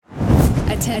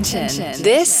Attention.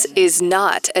 This is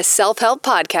not a self-help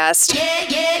podcast.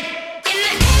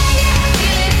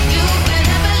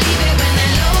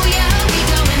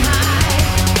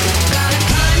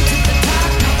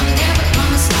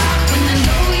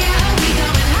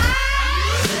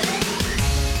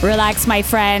 Relax, my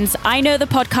friends. I know the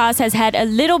podcast has had a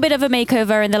little bit of a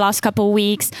makeover in the last couple of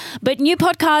weeks, but new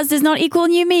podcast does not equal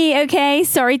new me, okay?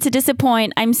 Sorry to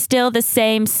disappoint. I'm still the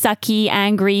same sucky,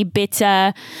 angry,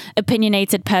 bitter,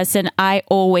 opinionated person I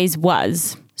always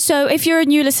was. So if you're a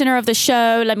new listener of the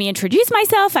show, let me introduce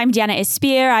myself. I'm Diana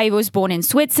Espier. I was born in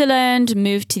Switzerland,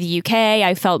 moved to the UK.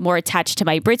 I felt more attached to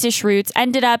my British roots,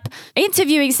 ended up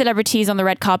interviewing celebrities on the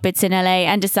red carpets in LA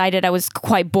and decided I was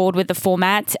quite bored with the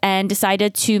format and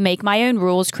decided to make my own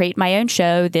rules, create my own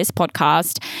show, this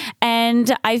podcast.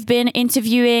 And I've been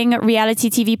interviewing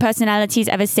reality TV personalities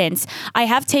ever since. I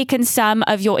have taken some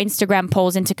of your Instagram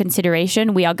polls into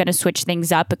consideration. We are going to switch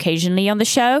things up occasionally on the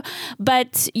show.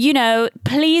 But, you know,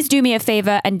 please do me a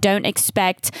favor and don't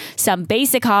expect some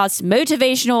basic ass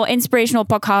motivational, inspirational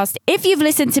podcast. If you've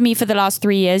listened to me for the last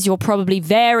 3 years, you're probably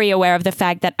very aware of the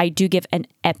fact that I do give an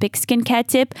epic skincare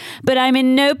tip, but I'm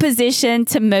in no position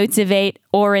to motivate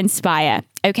or inspire,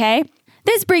 okay?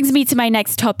 This brings me to my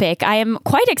next topic. I am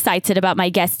quite excited about my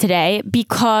guest today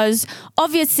because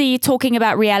obviously talking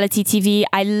about reality TV,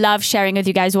 I love sharing with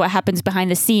you guys what happens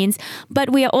behind the scenes, but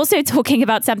we are also talking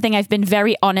about something I've been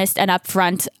very honest and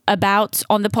upfront about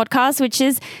on the podcast, which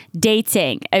is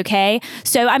dating, okay?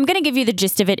 So I'm going to give you the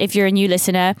gist of it if you're a new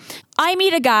listener. I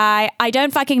meet a guy, I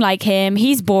don't fucking like him,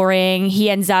 he's boring,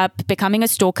 he ends up becoming a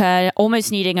stalker,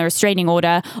 almost needing a restraining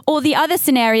order. Or the other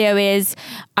scenario is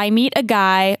I meet a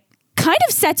guy, kind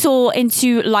of settle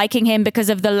into liking him because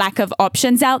of the lack of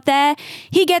options out there.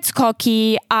 He gets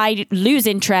cocky, I lose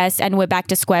interest, and we're back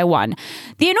to square one.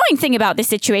 The annoying thing about this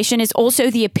situation is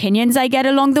also the opinions I get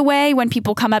along the way when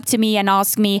people come up to me and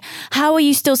ask me, how are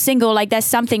you still single? Like there's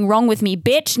something wrong with me.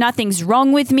 Bitch, nothing's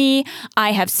wrong with me.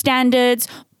 I have standards.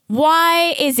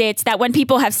 Why is it that when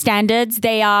people have standards,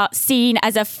 they are seen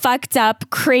as a fucked up,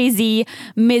 crazy,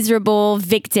 miserable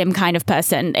victim kind of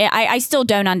person? I still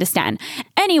don't understand.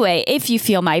 Anyway, if you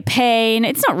feel my pain,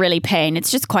 it's not really pain,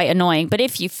 it's just quite annoying. But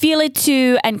if you feel it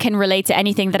too and can relate to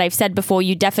anything that I've said before,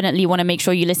 you definitely want to make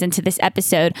sure you listen to this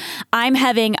episode. I'm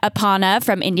having Aparna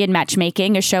from Indian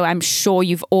Matchmaking, a show I'm sure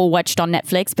you've all watched on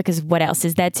Netflix because what else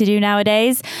is there to do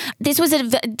nowadays? This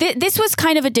was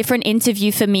kind of a different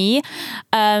interview for me.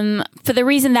 For the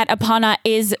reason that Aparna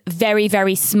is very,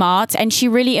 very smart and she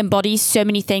really embodies so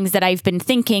many things that I've been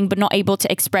thinking but not able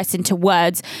to express into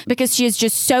words because she is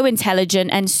just so intelligent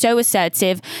and so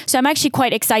assertive. So I'm actually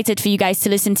quite excited for you guys to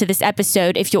listen to this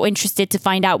episode if you're interested to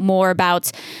find out more about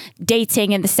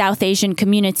dating in the South Asian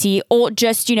community or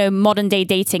just, you know, modern day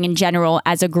dating in general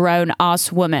as a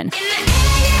grown-ass woman.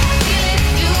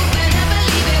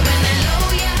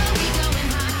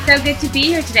 So good to be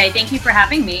here today. Thank you for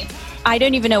having me. I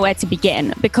don't even know where to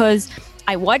begin because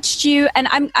I watched you and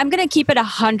I'm going to keep it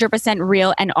 100%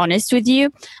 real and honest with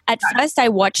you. At first, I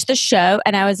watched the show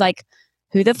and I was like,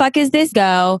 who the fuck is this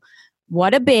girl?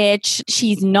 What a bitch.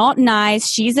 She's not nice.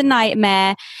 She's a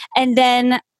nightmare. And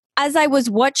then as I was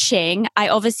watching, I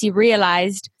obviously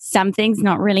realized something's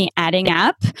not really adding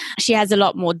up. She has a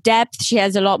lot more depth. She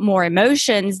has a lot more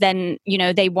emotions than, you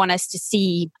know, they want us to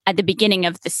see at the beginning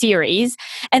of the series.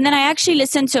 And then I actually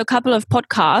listened to a couple of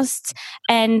podcasts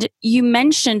and you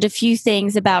mentioned a few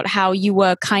things about how you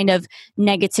were kind of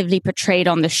negatively portrayed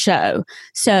on the show.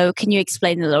 So can you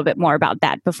explain a little bit more about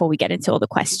that before we get into all the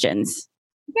questions?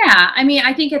 Yeah, I mean,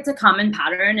 I think it's a common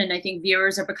pattern and I think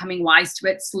viewers are becoming wise to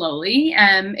it slowly.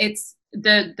 It's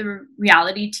the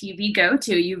reality TV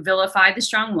go-to. You vilify the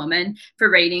strong woman for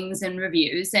ratings and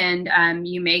reviews and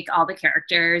you make all the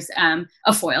characters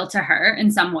a foil to her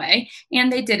in some way.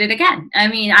 And they did it again. I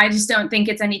mean, I just don't think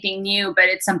it's anything new, but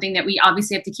it's something that we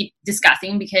obviously have to keep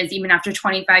discussing because even after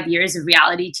 25 years of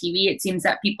reality TV, it seems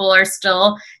that people are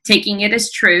still taking it as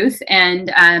truth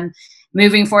and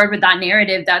moving forward with that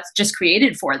narrative that's just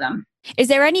created for them. Is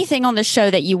there anything on the show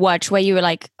that you watch where you were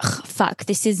like, fuck,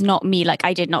 this is not me. Like,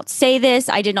 I did not say this.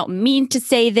 I did not mean to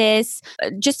say this.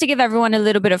 Just to give everyone a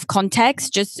little bit of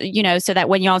context, just, you know, so that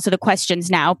when you answer the questions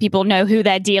now, people know who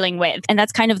they're dealing with. And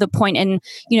that's kind of the point in,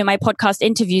 you know, my podcast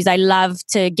interviews. I love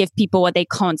to give people what they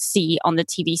can't see on the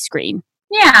TV screen.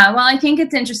 Yeah, well, I think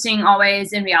it's interesting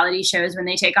always in reality shows when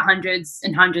they take hundreds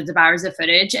and hundreds of hours of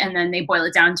footage and then they boil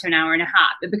it down to an hour and a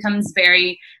half. It becomes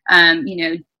very,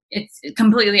 it's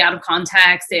completely out of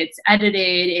context. It's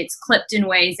edited. It's clipped in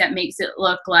ways that makes it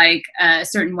look like a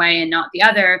certain way and not the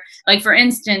other. Like, for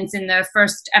instance, in the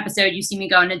first episode, you see me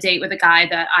go on a date with a guy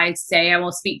that I say I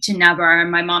will speak to never.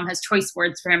 And my mom has choice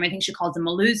words for him. I think she calls him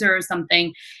a loser or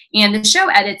something. And the show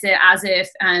edits it as if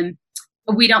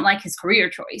we don't like his career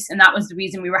choice. And that was the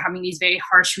reason we were having these very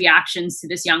harsh reactions to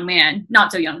this young man.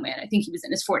 Not so young man. I think he was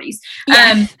in his 40s.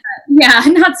 Yeah,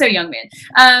 not so young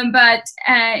man. But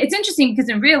it's interesting because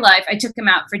in real life, I took him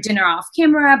out for dinner off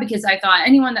camera because I thought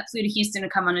anyone that flew to Houston to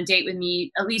come on a date with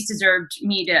me at least deserved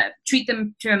me to treat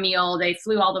them to a meal. They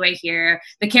flew all the way here.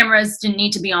 The cameras didn't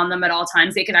need to be on them at all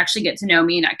times. They could actually get to know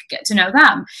me and I could get to know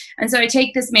them. And so I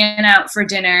take this man out for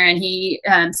dinner and he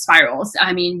spirals.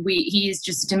 I mean, he's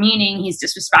just demeaning. He's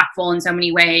disrespectful in so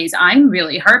many ways. I'm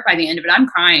really hurt by the end of it. I'm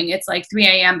crying. It's like 3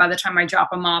 a.m. by the time I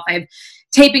drop him off. I have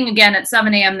taping again at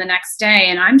 7 a.m. the next day,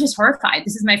 and I'm just horrified.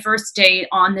 This is my first date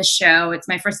on the show. It's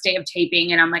my first day of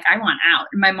taping, and I'm like, I want out.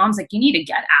 And my mom's like, you need to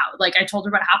get out. Like, I told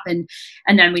her what happened,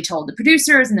 and then we told the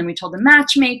producers, and then we told the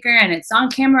matchmaker, and it's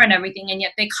on camera and everything, and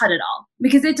yet they cut it all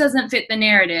because it doesn't fit the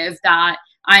narrative that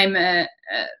I'm a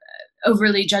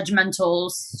overly judgmental,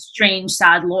 strange,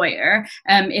 sad lawyer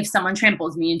if someone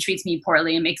tramples me and treats me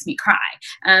poorly and makes me cry.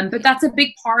 But that's a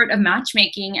big part of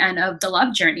matchmaking and of the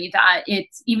love journey, that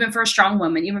it's, even for a strong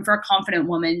woman, even for a confident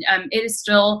woman, it is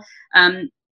still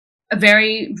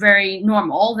very, very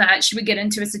normal that she would get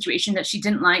into a situation that she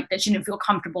didn't like, that she didn't feel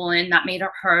comfortable in, that made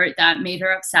her hurt, that made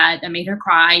her upset, that made her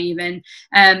cry even.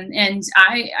 And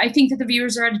I think that the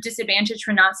viewers are at a disadvantage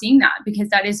for not seeing that, because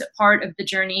that is a part of the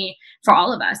journey for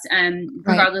all of us, and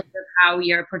regardless of how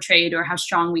we are portrayed or how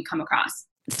strong we come across.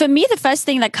 For me, the first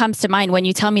thing that comes to mind when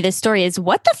you tell me this story is,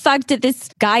 what the fuck did this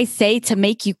guy say to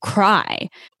make you cry?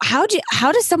 How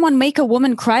does someone make a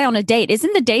woman cry on a date?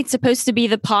 Isn't the date supposed to be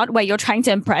the part where you're trying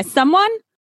to impress someone?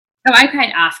 Oh, I cried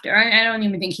after. I don't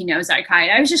even think he knows I cried.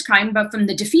 I was just crying, but from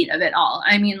the defeat of it all.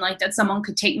 I mean, like, that someone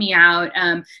could take me out,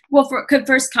 could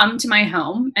first come to my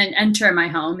home and enter my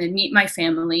home and meet my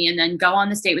family, and then go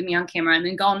on this date with me on camera, and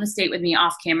then go on this date with me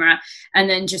off camera, and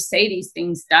then just say these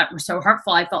things that were so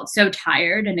hurtful. I felt so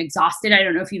tired and exhausted. I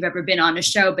don't know if you've ever been on a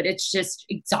show, but it's just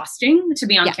exhausting to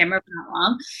be on camera for that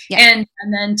long. And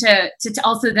then to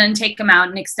also then take them out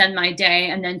and extend my day,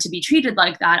 and then to be treated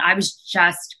like that. I was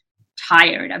just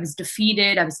tired. I was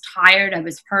defeated. I was tired. I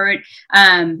was hurt.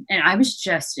 And I was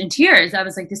just in tears. I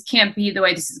was like, this can't be the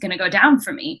way this is going to go down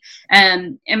for me.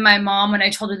 And my mom, when I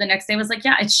told her the next day, was like,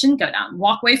 yeah, it shouldn't go down.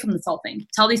 Walk away from this whole thing.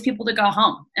 Tell these people to go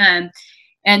home.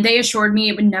 And they assured me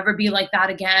it would never be like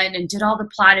that again, and did all the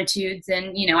platitudes.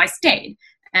 And, I stayed.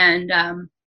 And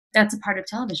that's a part of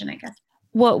television, I guess.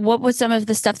 What was some of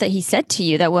the stuff that he said to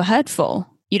you that were hurtful?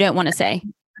 You don't want to say?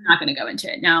 I'm not going to go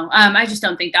into it now. I just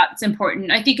don't think that's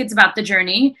important. I think it's about the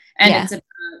journey, and it's about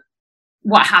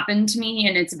what happened to me,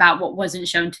 and it's about what wasn't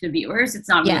shown to the viewers. It's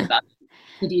not really about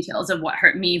the details of what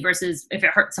hurt me versus if it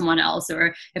hurt someone else,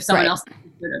 or if someone else did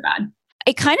good or bad.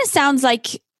 It kind of sounds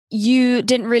like you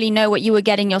didn't really know what you were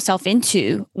getting yourself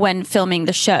into when filming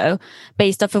the show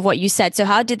based off of what you said. So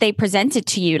how did they present it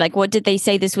to you? Like, what did they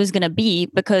say this was going to be?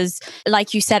 Because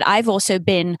like you said, I've also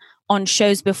been on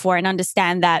shows before and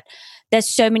understand that there's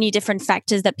so many different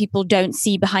factors that people don't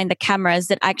see behind the cameras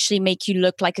that actually make you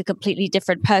look like a completely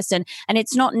different person. And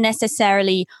it's not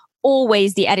necessarily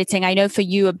always the editing. I know for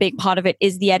you, a big part of it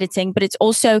is the editing, but it's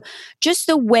also just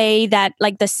the way that,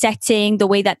 like, the setting, the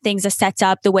way that things are set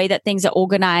up, the way that things are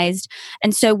organized.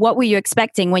 And so what were you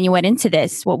expecting when you went into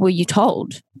this? What were you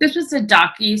told? This was a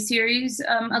docu-series,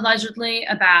 allegedly,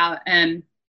 about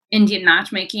Indian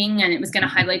matchmaking, and it was going to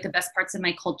highlight the best parts of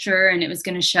my culture, and it was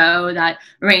going to show that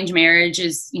arranged marriage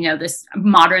is, this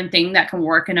modern thing that can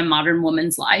work in a modern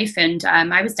woman's life. And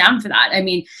I was down for that. I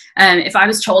mean, if I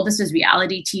was told this was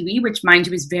reality TV, which, mind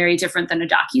you, is very different than a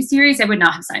docu-series, I would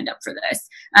not have signed up for this.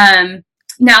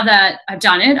 Now that I've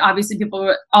done it, obviously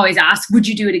people always ask, would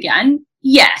you do it again?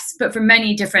 Yes, but for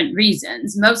many different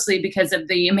reasons, mostly because of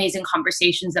the amazing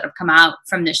conversations that have come out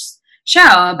from this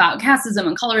show about casteism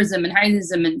and colorism and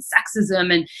racism and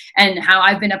sexism, and how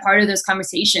I've been a part of those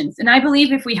conversations. And I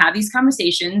believe if we have these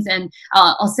conversations, and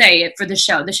I'll say it for the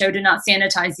show did not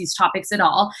sanitize these topics at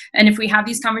all. And if we have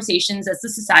these conversations as a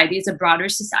society, as a broader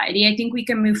society, I think we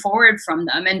can move forward from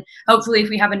them. And hopefully if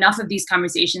we have enough of these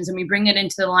conversations and we bring it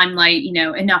into the limelight,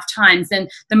 enough times, then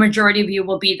the majority of you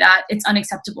will be that it's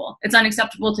unacceptable. It's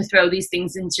unacceptable to throw these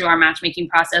things into our matchmaking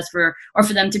process or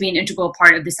for them to be an integral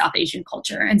part of the South Asian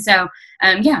culture. And so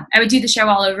I would do the show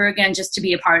all over again just to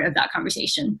be a part of that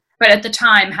conversation. But at the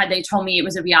time, had they told me it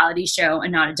was a reality show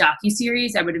and not a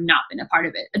docuseries, I would have not been a part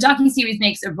of it. A docuseries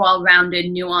makes a well-rounded,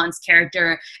 nuanced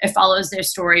character. It follows their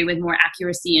story with more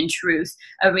accuracy and truth.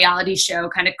 A reality show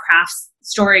kind of crafts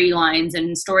storylines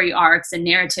and story arcs and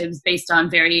narratives based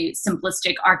on very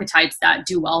simplistic archetypes that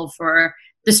do well for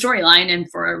the storyline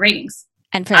and for ratings.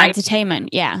 And for entertainment.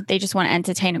 Yeah. They just want to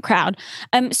entertain a crowd.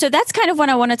 So that's kind of what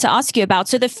I wanted to ask you about.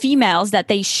 So the females that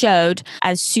they showed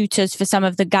as suitors for some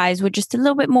of the guys were just a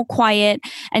little bit more quiet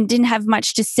and didn't have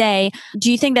much to say.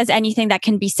 Do you think there's anything that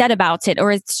can be said about it,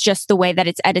 or it's just the way that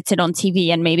it's edited on TV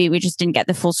and maybe we just didn't get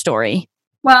the full story?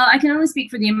 Well, I can only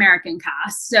speak for the American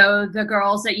cast. So the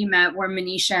girls that you met were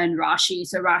Manisha and Rashi.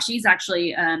 So Rashi's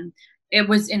actually, it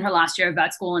was in her last year of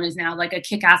vet school and is now like a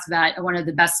kick-ass vet at one of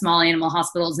the best small animal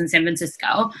hospitals in San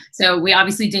Francisco. So we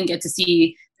obviously didn't get to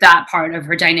see that part of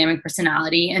her dynamic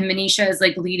personality. And Manisha is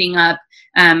like leading up,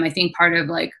 I think, part of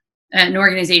like an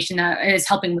organization that is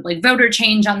helping with like voter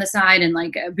change on the side and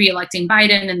like re-electing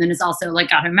Biden, and then is also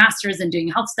like got her master's and doing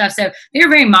health stuff. So they're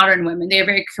very modern women. They're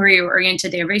very career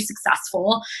oriented. They're very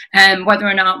successful. And whether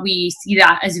or not we see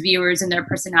that as viewers and their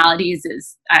personalities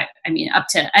is, I mean, up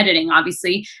to editing,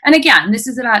 obviously. And again, this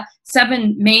is about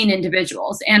 7 main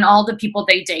individuals and all the people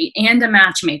they date and a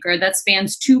matchmaker that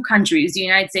spans 2 countries, the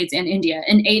United States and India,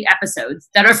 in 8 episodes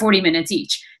that are 40 minutes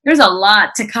each. There's a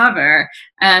lot to cover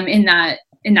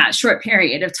in that short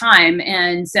period of time.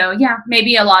 And so, yeah,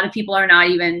 maybe a lot of people are not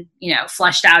even,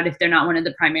 fleshed out if they're not one of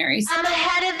the primaries. I'm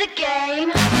ahead of the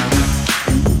game.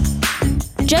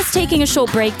 Just taking a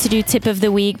short break to do tip of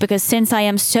the week, because since I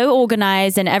am so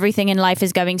organized and everything in life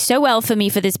is going so well for me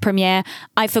for this premiere,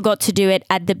 I forgot to do it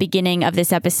at the beginning of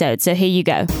this episode. So here you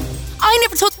go. I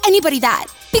never told anybody that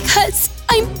because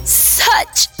I'm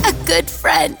such a good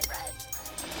friend.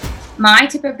 My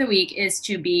tip of the week is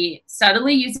to be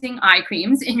subtly using eye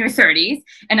creams in your 30s.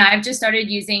 And I've just started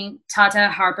using Tata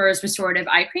Harper's Restorative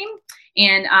Eye Cream.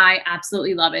 And I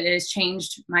absolutely love it. It has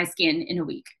changed my skin in a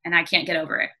week and I can't get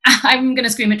over it. I'm going to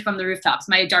scream it from the rooftops.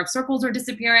 My dark circles are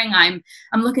disappearing. I'm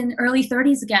looking early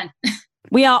 30s again.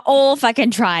 We are all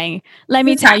fucking trying. Let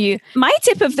me tell you, my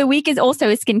tip of the week is also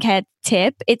a skincare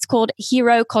tip. It's called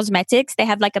Hero Cosmetics. They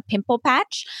have like a pimple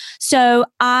patch. So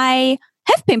I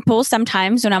have pimples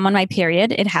sometimes when I'm on my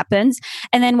period. It happens.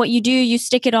 And then what you do, you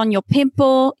stick it on your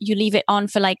pimple, you leave it on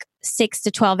for like 6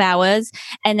 to 12 hours,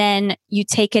 and then you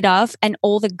take it off and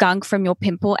all the gunk from your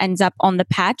pimple ends up on the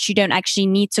patch. You don't actually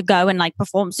need to go and like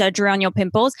perform surgery on your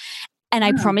pimples. And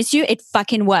I promise you, it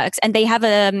fucking works. And they have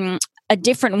a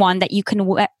different one that you can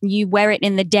you wear it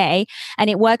in the day and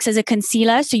it works as a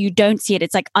concealer, so you don't see it.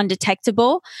 It's like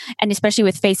undetectable, and especially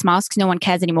with face masks, no one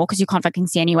cares anymore because you can't fucking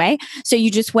see anyway. So you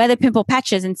just wear the pimple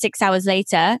patches and 6 hours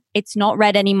later, it's not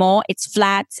red anymore. It's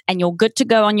flat and you're good to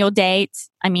go on your date.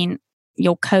 I mean,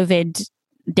 your COVID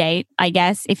date, I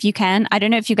guess, if you can. I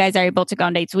don't know if you guys are able to go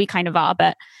on dates. We kind of are,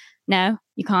 but no,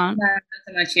 you can't. No, not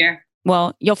so much here.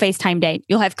 Well, your FaceTime date,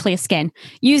 you'll have clear skin.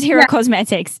 Use Hero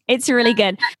Cosmetics. It's really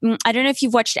good. I don't know if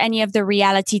you've watched any of the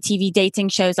reality TV dating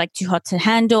shows like Too Hot to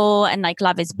Handle and like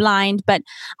Love is Blind, but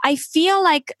I feel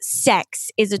like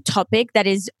sex is a topic that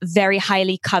is very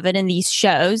highly covered in these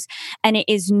shows, and it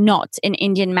is not in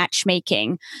Indian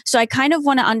matchmaking. So I kind of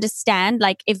want to understand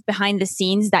like if behind the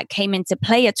scenes that came into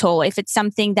play at all, if it's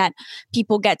something that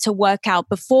people get to work out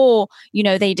before,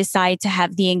 they decide to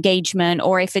have the engagement,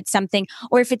 or if it's something,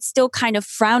 or if it's still kind of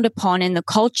frowned upon in the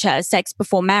culture, sex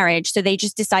before marriage. So they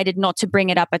just decided not to bring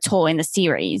it up at all in the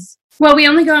series. Well, we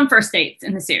only go on first dates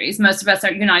in the series. Most of us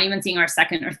you're not even seeing our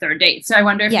second or third date. So I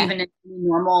wonder if even in a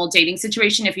normal dating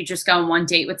situation, if you just go on one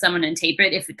date with someone and tape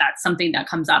it, if that's something that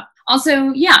comes up.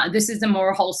 Also, this is a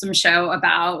more wholesome show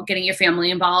about getting your family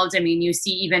involved. I mean, you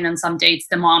see even on some dates,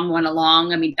 the mom went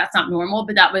along. I mean, that's not normal,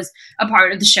 but that was a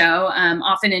part of the show.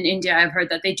 Often in India, I've heard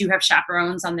that they do have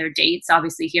chaperones on their dates.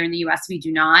 Obviously, here in the US, we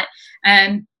do not.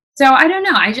 So I don't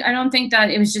know. I don't think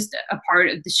that it was just a part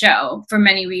of the show for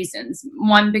many reasons.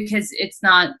 One, because it's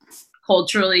not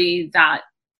culturally that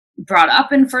brought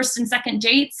up in first and second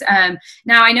dates.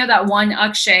 Now, I know that one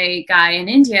Akshay guy in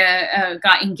India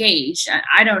got engaged.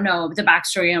 I don't know the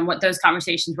backstory on what those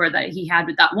conversations were that he had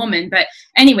with that woman. But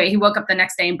anyway, he woke up the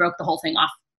next day and broke the whole thing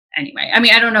off. Anyway, I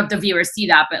mean, I don't know if the viewers see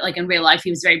that, but like in real life,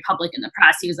 he was very public in the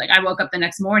press. He was like, I woke up the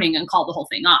next morning and called the whole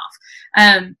thing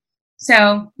off.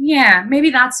 So, maybe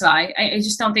that's why. I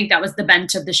just don't think that was the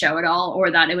bent of the show at all,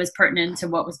 or that it was pertinent to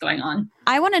what was going on.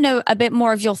 I want to know a bit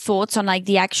more of your thoughts on like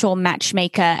the actual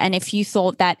matchmaker, and if you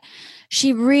thought that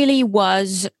she really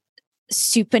was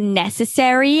super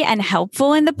necessary and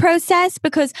helpful in the process,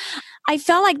 because I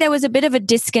felt like there was a bit of a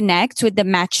disconnect with the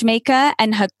matchmaker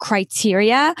and her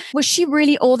criteria. Was she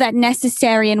really all that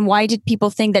necessary? And why did people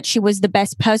think that she was the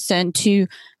best person to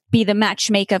be the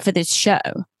matchmaker for this show?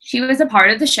 She was a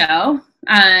part of the show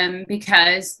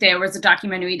because there was a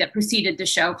documentary that preceded the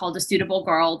show called A Suitable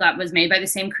Girl that was made by the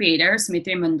same creator,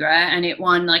 Smriti Mundra, and it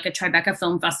won like a Tribeca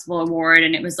Film Festival award.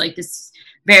 And it was like this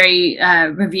very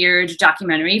revered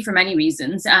documentary for many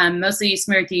reasons. Mostly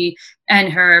Smriti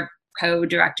and her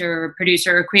co-director,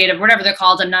 producer, creative, whatever they're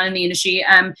called, I'm not in the industry,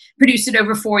 produced it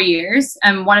over 4 years.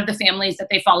 And one of the families that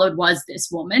they followed was this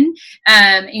woman.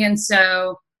 And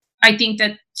so I think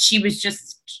that she was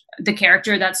just the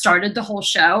character that started the whole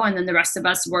show. And then the rest of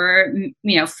us were,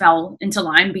 fell into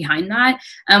line behind that.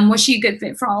 Was she a good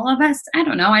fit for all of us? I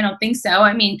don't know. I don't think so.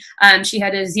 I mean, she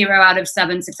had a 0 out of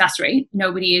 7 success rate.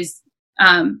 Nobody is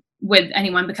with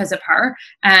anyone because of her.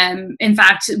 In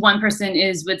fact, one person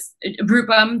is with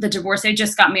Rupam, the divorcee,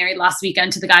 just got married last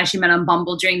weekend to the guy she met on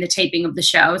Bumble during the taping of the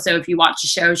show. So if you watch the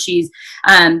show, she's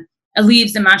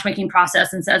leaves the matchmaking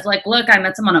process and says, like, look, I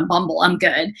met someone on Bumble, I'm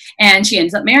good. And she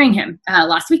ends up marrying him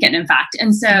last weekend, in fact.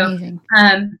 And so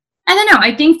I don't know.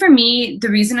 I think for me, the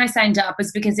reason I signed up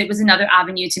was because it was another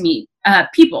avenue to meet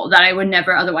people that I would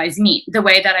never otherwise meet. The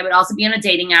way that I would also be on a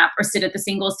dating app or sit at the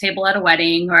singles table at a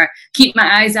wedding or keep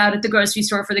my eyes out at the grocery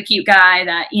store for the cute guy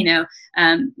that,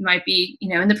 might be,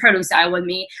 in the produce aisle with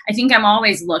me. I think I'm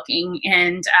always looking.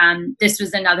 And this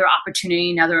was another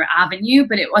opportunity, another avenue,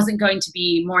 but it wasn't going to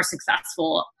be more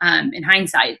successful in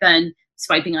hindsight than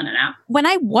swiping on an app. When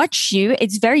I watch you,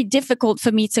 it's very difficult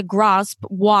for me to grasp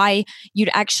why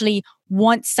you'd actually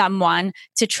want someone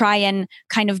to try and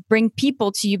kind of bring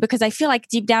people to you, because I feel like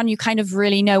deep down you kind of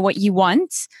really know what you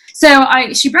want. So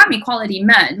she brought me quality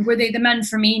men. Were they the men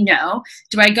for me? No.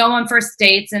 Do I go on first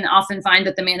dates and often find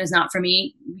that the man is not for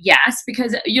me? Yes,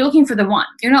 because you're looking for the one.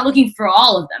 You're not looking for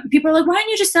all of them. People are like, why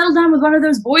didn't you just settle down with one of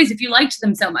those boys if you liked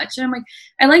them so much? And I'm like,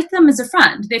 I liked them as a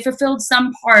friend. They fulfilled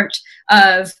some part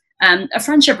of a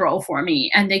friendship role for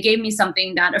me, and they gave me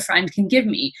something that a friend can give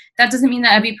me. That doesn't mean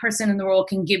that every person in the world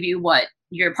can give you what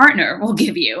your partner will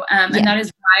give you. And that is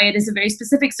why it is a very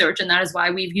specific search, and that is why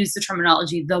we've used the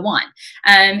terminology, the one.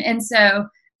 And so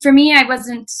for me, I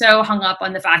wasn't so hung up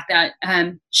on the fact that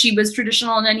she was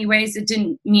traditional in any ways. It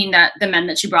didn't mean that the men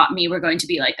that she brought me were going to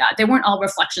be like that. They weren't all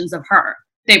reflections of her.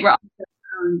 They were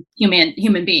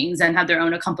human beings and had their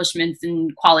own accomplishments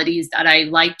and qualities that I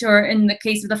liked, or in the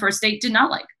case of the first date, did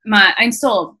not like. I'm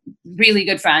still really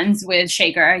good friends with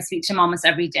Shaker. I speak to him almost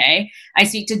every day. I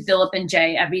speak to Dilip and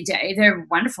Jay every day. They're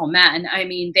wonderful men. I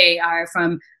mean, they are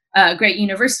from great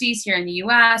universities here in the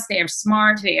US. They are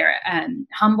smart. They are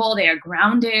humble. They are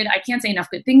grounded. I can't say enough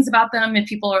good things about them. If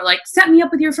people are like, set me up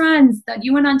with your friends that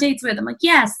you went on dates with, I'm like,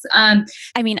 yes. I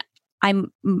mean,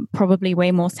 I'm probably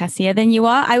way more sassier than you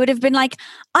are. I would have been like,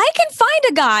 I can find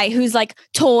a guy who's like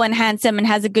tall and handsome and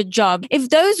has a good job. If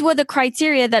those were the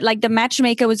criteria that like the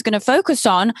matchmaker was going to focus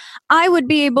on, I would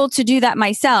be able to do that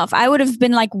myself. I would have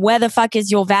been like, where the fuck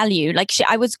is your value? Like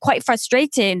I was quite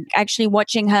frustrated actually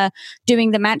watching her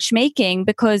doing the matchmaking,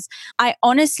 because I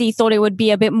honestly thought it would be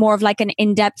a bit more of like an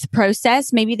in-depth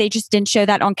process. Maybe they just didn't show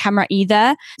that on camera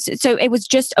either. So it was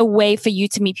just a way for you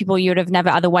to meet people you would have never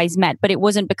otherwise met. But it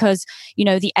wasn't because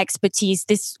the expertise.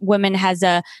 This woman has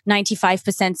a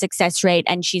 95% success rate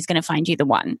and she's going to find you the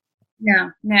one.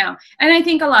 No. And I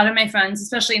think a lot of my friends,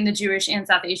 especially in the Jewish and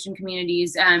South Asian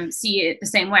communities, see it the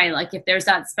same way. Like if there's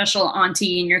that special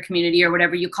auntie in your community or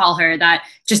whatever you call her that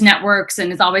just networks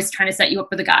and is always trying to set you up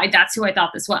with a guy, that's who I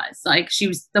thought this was. Like she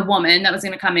was the woman that was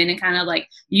going to come in and kind of like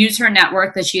use her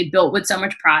network that she had built with so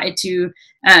much pride to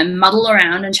muddle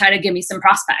around and try to give me some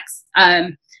prospects.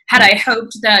 Had I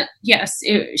hoped that, yes,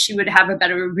 she would have a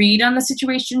better read on the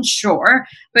situation? Sure.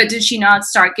 But did she not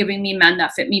start giving me men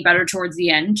that fit me better towards the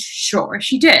end? Sure,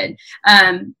 she did.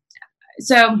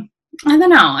 So I don't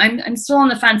know. I'm still on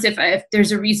the fence if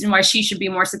there's a reason why she should be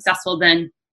more successful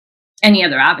than any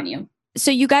other avenue.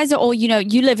 So you guys are all,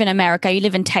 you live in America, you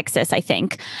live in Texas, I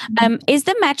think. Is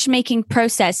the matchmaking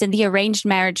process and the arranged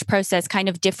marriage process kind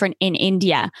of different in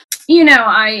India?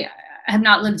 I have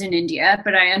not lived in India,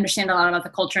 but I understand a lot about the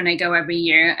culture and I go every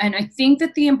year. And I think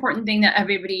that the important thing that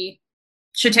everybody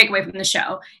should take away from the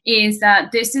show is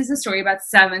that this is a story about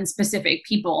 7 specific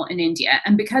people in India.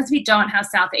 And because we don't have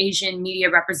South Asian media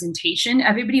representation,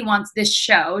 everybody wants this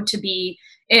show to be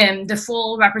the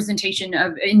full representation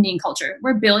of Indian culture.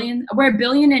 We're a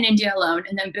billion in India alone,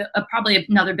 and then probably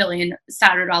another billion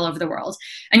scattered all over the world.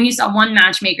 And you saw one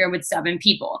matchmaker with 7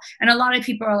 people. And a lot of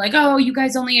people are like, oh, you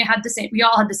guys only had we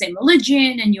all had the same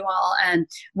religion, and you all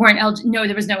no,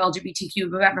 there was no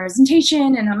LGBTQ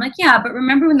representation. And I'm like, yeah, but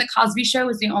remember when The Cosby Show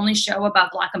was the only show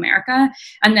about Black America?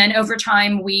 And then over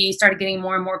time, we started getting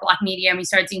more and more Black media, and we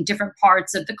started seeing different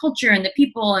parts of the culture and the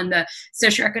people and the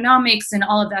socioeconomics and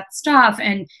all of that stuff.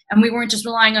 And we weren't just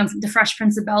relying on the Fresh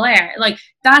Prince of Bel-Air. Like,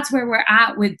 that's where we're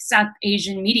at with South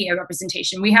Asian media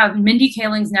representation. We have Mindy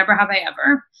Kaling's Never Have I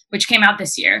Ever, which came out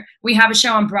this year. We have a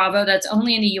show on Bravo that's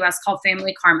only in the US called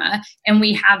Family Karma. And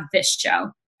we have this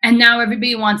show. And now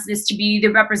everybody wants this to be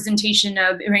the representation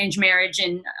of arranged marriage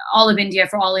in all of India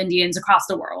for all Indians across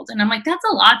the world. And I'm like, that's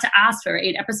a lot to ask for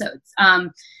 8 episodes.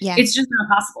 It's just not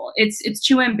possible. It's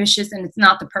too ambitious, and it's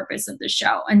not the purpose of the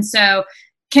show. And so,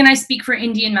 can I speak for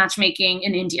Indian matchmaking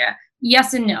in India?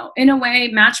 Yes and no. In a way,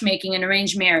 matchmaking and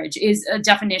arranged marriage is a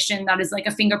definition that is like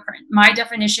a fingerprint. My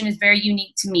definition is very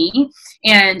unique to me,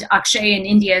 and Akshay in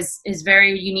India is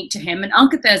very unique to him, and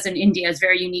Ankita's in India is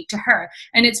very unique to her.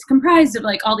 And it's comprised of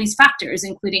like all these factors,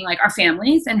 including like our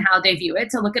families and how they view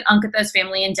it. So look at Ankita's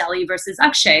family in Delhi versus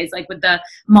Akshay's, like with the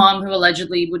mom who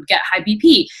allegedly would get high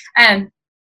BP. And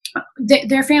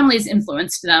their families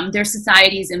influenced them, their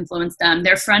societies influenced them,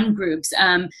 their friend groups,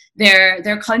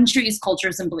 their country's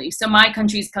cultures and beliefs. So my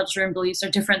country's culture and beliefs are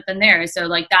different than theirs. So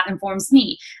like that informs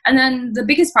me. And then the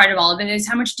biggest part of all of it is,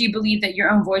 how much do you believe that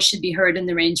your own voice should be heard in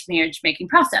the arranged marriage making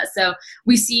process? So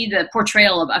we see the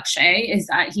portrayal of Akshay is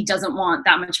that he doesn't want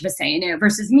that much of a say in it,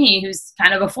 versus me, who's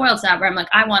kind of a foil to that, where I'm like,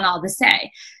 I want all the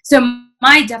say. So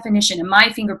my definition and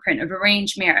my fingerprint of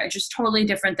arranged marriage is totally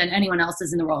different than anyone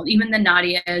else's in the world. Even the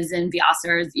Nadias and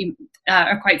Vyasars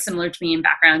are quite similar to me in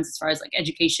backgrounds as far as like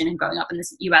education and growing up in the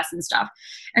US and stuff.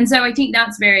 And so I think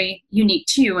that's very unique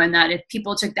too. And that if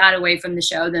people took that away from the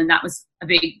show, then that was a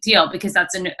big deal, because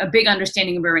that's a big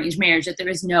understanding of arranged marriage, that there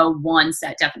is no one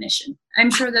set definition.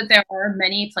 I'm sure that there are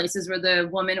many places where the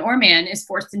woman or man is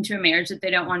forced into a marriage that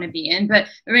they don't want to be in, but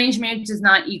arranged marriage does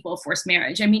not equal forced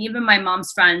marriage. I mean, even my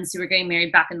mom's friends who were getting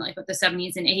married back in like the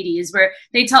 70s and 80s, where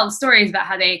they tell stories about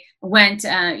how they went,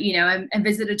 and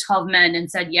visited 12 men and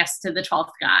said yes to the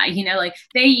 12th guy. Like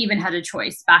they even had a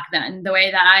choice back then, the way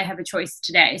that I have a choice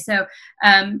today. So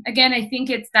again, I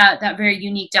think it's that very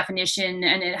unique definition,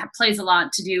 and it plays a lot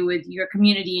to do with your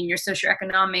community and your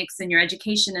socioeconomics and your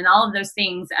education and all of those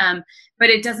things. But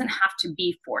it doesn't have to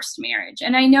be forced marriage.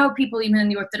 And I know people even in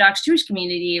the Orthodox Jewish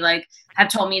community like have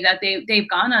told me that they've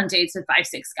gone on dates with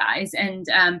 5-6 guys, and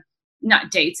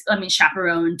not dates,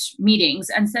 chaperoned meetings,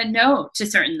 and said no to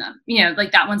certain them.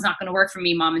 Like that one's not going to work for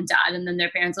me, mom and dad. And then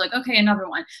their parents are like, okay, another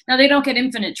one. Now they don't get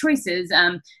infinite choices.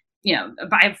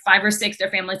 By 5 or 6,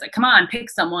 their family's like, come on, pick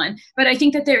someone. But I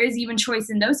think that there is even choice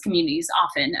in those communities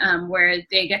often, where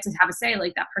they get to have a say,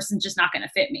 like that person's just not going to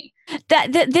fit me.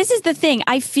 This is the thing.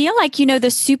 I feel like,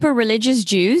 the super religious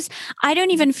Jews, I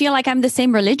don't even feel like I'm the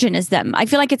same religion as them. I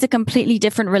feel like it's a completely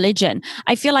different religion.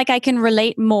 I feel like I can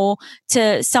relate more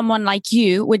to someone like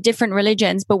you with different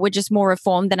religions, but we're just more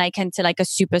reformed than I can to like a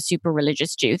super, super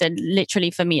religious Jew. They're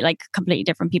literally, for me, like completely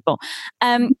different people.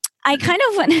 I kind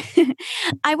of want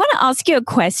to ask you a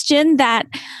question that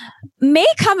may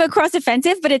come across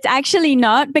offensive, but it's actually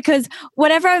not, because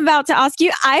whatever I'm about to ask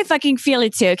you, I fucking feel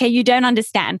it too. Okay. You don't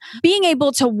understand. Being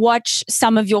able to watch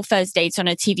some of your first dates on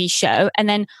a TV show, and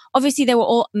then obviously they were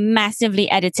all massively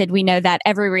edited. We know that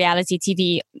every reality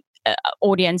TV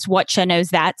audience watcher knows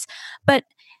that. But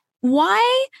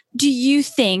why do you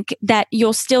think that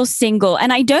you're still single?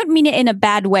 And I don't mean it in a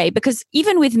bad way, because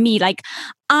even with me, like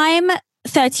I'm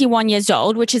 31 years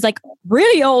old, which is like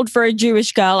really old for a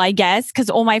Jewish girl, I guess, because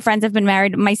all my friends have been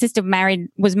married. My sister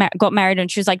got married when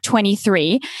she was like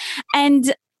 23.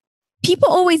 And people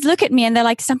always look at me and they're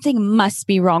like, something must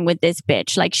be wrong with this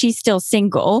bitch. Like she's still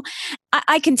single.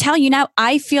 I can tell you now,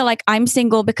 I feel like I'm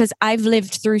single because I've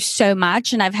lived through so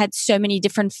much and I've had so many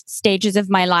different stages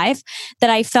of my life that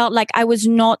I felt like I was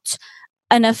not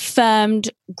an affirmed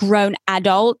grown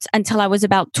adult until I was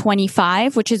about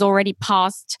 25, which is already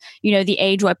past, the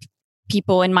age where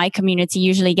people in my community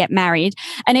usually get married.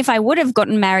 And if I would have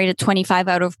gotten married at 25,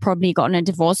 I would have probably gotten a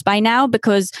divorce by now,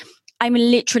 because I'm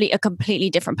literally a completely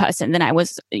different person than I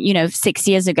was, 6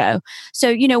 years ago.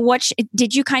 So,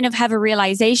 did you kind of have a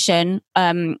realization,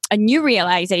 a new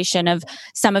realization of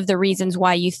some of the reasons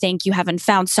why you think you haven't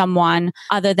found someone,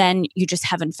 other than you just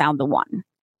haven't found the one?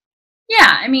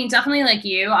 Yeah, I mean, definitely like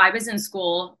you, I was in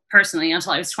school personally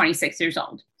until I was 26 years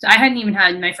old. So I hadn't even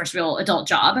had my first real adult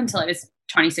job until I was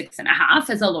 26 and a half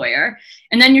as a lawyer.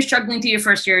 And then you're struggling through your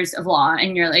first years of law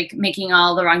and you're like making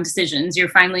all the wrong decisions. You're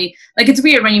finally like, it's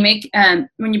weird when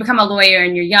you become a lawyer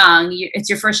and you're young, it's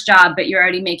your first job, but you're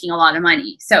already making a lot of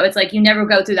money. So it's like, you never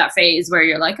go through that phase where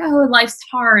you're like, oh, life's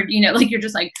hard. Like you're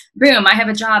just like, boom, I have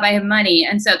a job, I have money.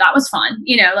 And so that was fun.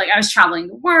 Like I was traveling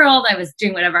the world. I was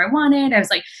doing whatever I wanted. I was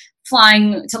like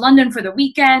flying to London for the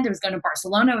weekend. I was going to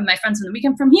Barcelona with my friends on the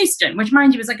weekend from Houston, which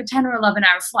mind you was like a 10 or 11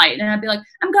 hour flight. And I'd be like,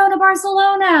 I'm going to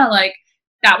Barcelona. Like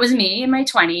that was me in my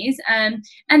 20s. And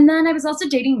then I was also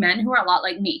dating men who were a lot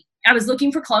like me. I was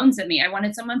looking for clones of me. I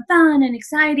wanted someone fun and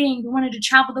exciting who wanted to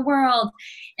travel the world.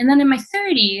 And then in my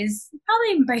 30s,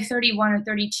 probably by 31 or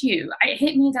 32, it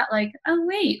hit me that like, oh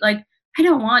wait, like I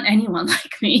don't want anyone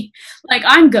like me. Like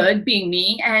I'm good being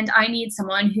me, and I need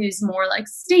someone who's more like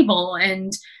stable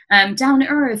and down to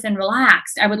earth and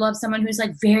relaxed. I would love someone who's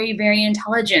like very, very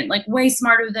intelligent, like way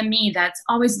smarter than me, that's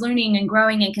always learning and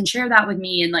growing and can share that with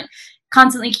me and like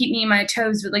constantly keep me on my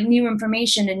toes with like new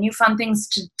information and new fun things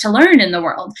to learn in the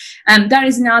world. That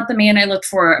is not the man I looked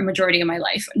for a majority of my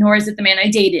life, nor is it the man I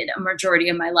dated a majority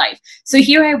of my life. So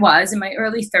here I was in my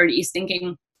early 30s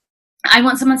thinking, I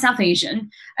want someone South Asian.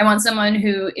 I want someone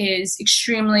who is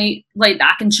extremely laid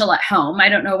back and chill at home. I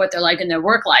don't know what they're like in their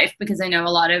work life, because I know a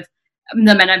lot of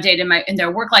the men I've dated in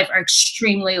their work life are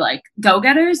extremely like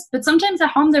go-getters, but sometimes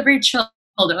at home they're very chill.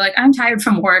 They're like, I'm tired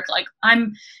from work. Like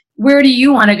where do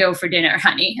you want to go for dinner,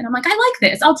 honey? And I'm like, I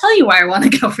like this. I'll tell you where I want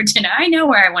to go for dinner. I know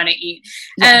where I want to eat.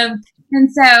 Yeah.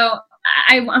 And so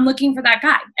I'm looking for that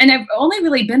guy. And I've only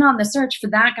really been on the search for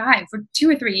that guy for 2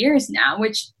 or 3 years now,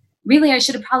 which really I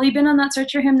should have probably been on that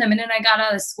search for him the minute I got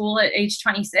out of school at age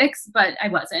 26, but I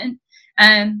wasn't.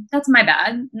 And that's my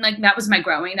bad. Like that was my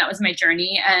growing, that was my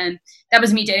journey. And that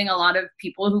was me dating a lot of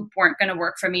people who weren't going to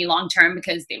work for me long-term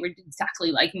because they were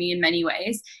exactly like me in many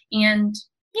ways. And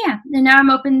yeah, and now I'm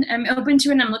open to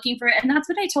it and I'm looking for it. And that's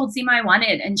what I told Seema I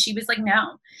wanted. And she was like,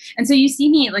 no. And so you see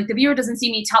me, like the viewer doesn't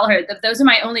see me tell her that those are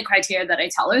my only criteria that I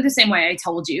tell her, the same way I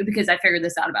told you, because I figured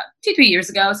this out about 2-3 years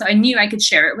ago. So I knew I could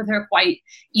share it with her quite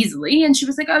easily. And she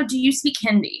was like, oh, do you speak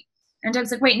Hindi? And I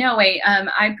was like, wait,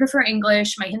 I prefer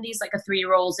English. My Hindi is like a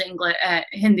 3-year-old's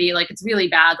Hindi. Like it's really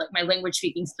bad. Like my language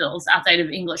speaking skills outside of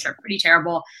English are pretty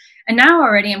terrible. And now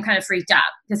already I'm kind of freaked out,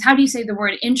 because how do you say the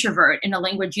word introvert in a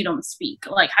language you don't speak?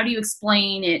 Like, how do you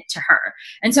explain it to her?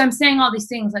 And so I'm saying all these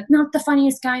things like, not the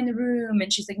funniest guy in the room.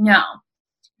 And she's like, no.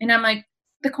 And I'm like,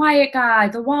 the quiet guy,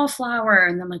 the wallflower.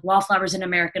 And I'm like, wallflower is an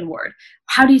American word.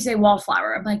 How do you say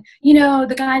wallflower? I'm like,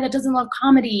 the guy that doesn't love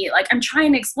comedy. Like, I'm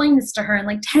trying to explain this to her in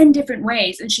like 10 different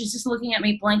ways. And she's just looking at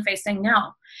me blank face saying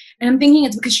no. And I'm thinking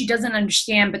it's because she doesn't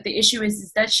understand. But the issue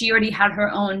is that she already had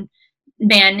her own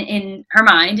man in her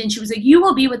mind. And she was like, you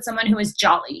will be with someone who is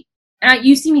jolly. And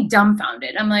you see me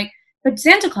dumbfounded. I'm like, but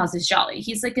Santa Claus is jolly.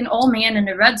 He's like an old man in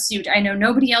a red suit. I know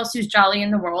nobody else who's jolly in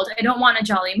the world. I don't want a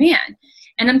jolly man.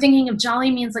 And I'm thinking if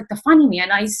jolly means like the funny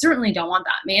man, I certainly don't want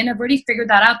that man. I've already figured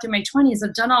that out through my 20s.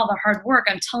 I've done all the hard work.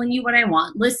 I'm telling you what I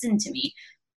want. Listen to me.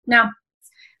 Now,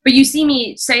 but you see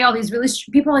me say all these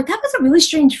people are like, that was a really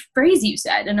strange phrase you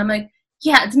said. And I'm like,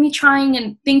 yeah, it's me trying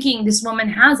and thinking this woman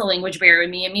has a language barrier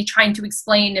in me, and me trying to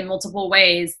explain in multiple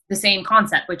ways the same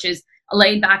concept, which is a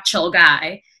laid back, chill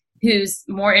guy who's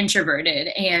more introverted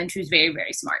and who's very,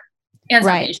 very smart. And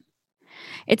right.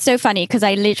 It's so funny because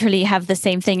I literally have the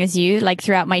same thing as you. Like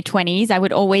throughout my 20s, I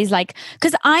would always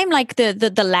because I'm like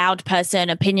the loud person,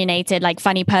 opinionated, like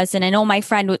funny person. And all my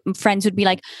friends would be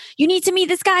like, you need to meet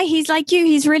this guy. He's like you.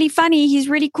 He's really funny. He's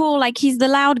really cool. Like he's the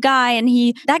loud guy. And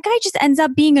that guy just ends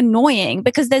up being annoying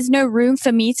because there's no room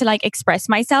for me to like express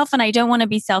myself. And I don't want to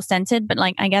be self-centered, but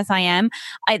like, I guess I am.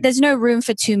 There's no room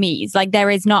for two me's. Like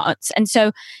there is not. And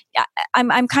so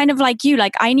I'm kind of like you.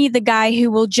 Like I need the guy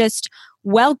who will just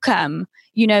welcome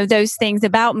those things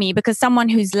about me, because someone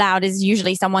who's loud is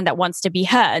usually someone that wants to be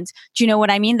heard. Do you know what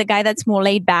I mean? The guy that's more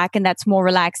laid back and that's more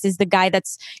relaxed is the guy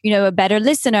that's, a better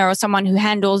listener, or someone who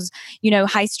handles,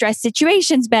 high stress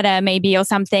situations better maybe, or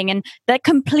something. And that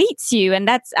completes you. And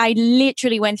I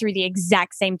literally went through the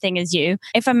exact same thing as you.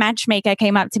 If a matchmaker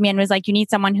came up to me and was like, you need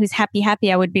someone who's happy,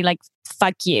 I would be like,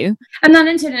 fuck you. I'm not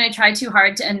into it, and I tried too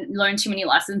hard and learned too many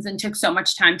lessons and took so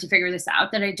much time to figure this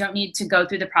out that I don't need to go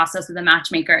through the process with a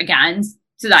matchmaker again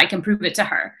so that I can prove it to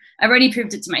her. I've already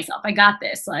proved it to myself. I got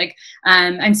this. Like,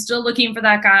 I'm still looking for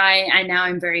that guy, and now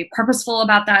I'm very purposeful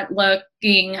about that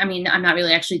looking. I mean, I'm not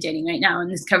really actually dating right now in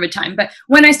this COVID time, but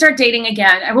when I start dating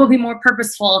again, I will be more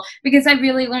purposeful, because I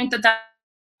really learned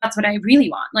that's what I really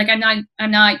want. Like,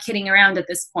 I'm not kidding around at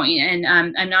this point, and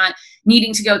I'm not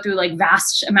needing to go through like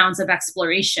vast amounts of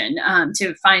exploration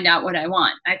to find out what I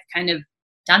want. I've kind of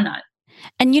done that.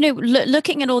 And,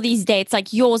 looking at all these dates,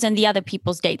 like yours and the other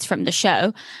people's dates from the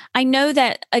show, I know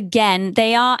that, again,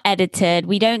 they are edited.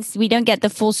 We don't get the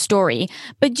full story.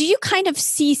 But do you kind of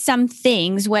see some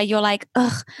things where you're like,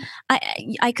 ugh,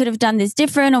 I could have done this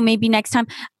different, or maybe next time?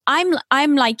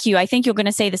 I'm like you. I think you're going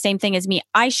to say the same thing as me.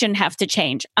 I shouldn't have to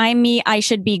change. I'm me. I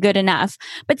should be good enough.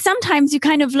 But sometimes you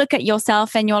kind of look at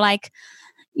yourself and you're like,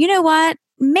 you know what?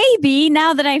 Maybe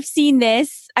now that I've seen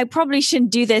this, I probably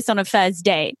shouldn't do this on a first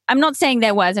date. I'm not saying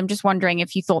there was. I'm just wondering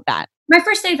if you thought that. My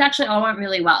first dates actually all went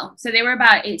really well. So they were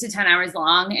about 8 to 10 hours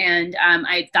long. And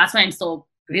that's why I'm still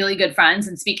really good friends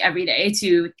and speak every day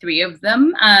to 3 of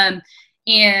them.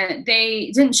 And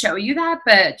they didn't show you that,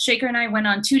 but Shaker and I went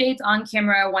on 2 dates on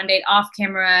camera, 1 date off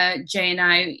camera. Jay and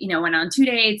I, went on 2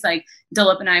 dates. Like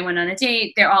Dilip and I went on a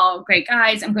date. They're all great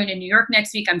guys. I'm going to New York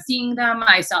next week. I'm seeing them.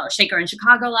 I saw Shaker in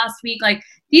Chicago last week. Like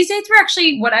these dates were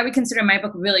actually what I would consider in my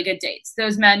book really good dates.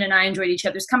 Those men and I enjoyed each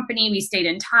other's company. We stayed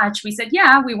in touch. We said,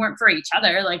 yeah, we weren't for each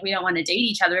other. Like we don't want to date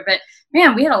each other, but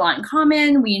man, we had a lot in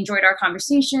common. We enjoyed our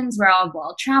conversations. We're all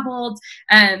well-traveled.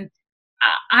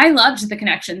 I loved the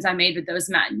connections I made with those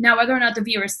men. Now, whether or not the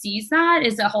viewer sees that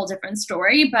is a whole different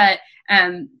story. But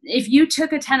if you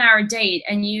took a 10-hour date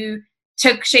and you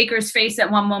took Shaker's face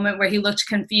at one moment where he looked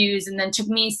confused, and then took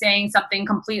me saying something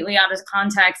completely out of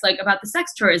context, like about the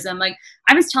sex tourism, like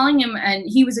I was telling him and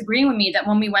he was agreeing with me that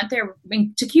when we went there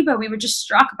to Cuba, we were just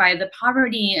struck by the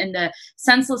poverty and the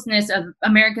senselessness of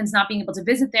Americans not being able to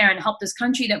visit there and help this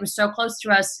country that was so close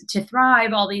to us to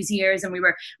thrive all these years. And we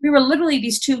were literally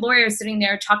these 2 lawyers sitting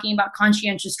there talking about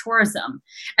conscientious tourism.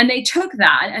 And they took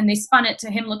that and they spun it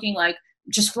to him looking like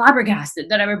just flabbergasted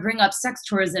that I would bring up sex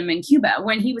tourism in Cuba,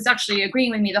 when he was actually agreeing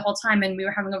with me the whole time. And we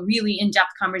were having a really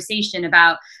in-depth conversation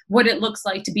about what it looks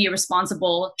like to be a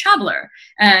responsible traveler,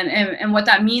 and what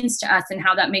that means to us, and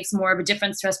how that makes more of a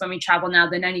difference to us when we travel now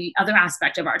than any other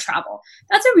aspect of our travel.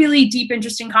 That's a really deep,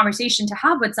 interesting conversation to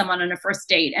have with someone on a first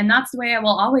date. And that's the way I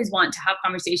will always want to have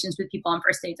conversations with people on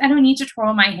first dates. I don't need to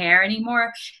twirl my hair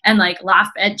anymore and like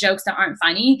laugh at jokes that aren't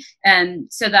funny, and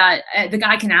so that the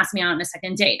guy can ask me out on a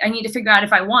second date. I need to figure out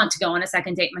if I want to go on a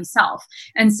second date myself.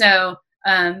 And so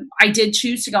I did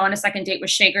choose to go on a second date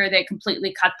with Shaker. They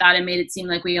completely cut that and made it seem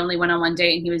like we only went on 1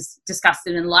 date and he was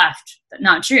disgusted and left.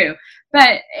 Not true.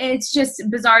 But it's just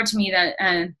bizarre to me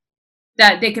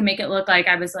that they could make it look like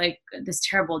I was like this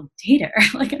terrible dater.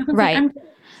 Like, right.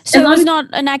 So it was not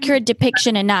an accurate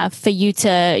depiction enough for you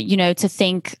to, to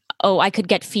think, oh, I could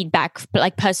get feedback,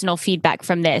 like personal feedback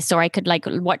from this, or I could like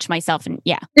watch myself and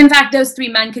yeah. In fact, those 3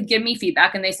 men could give me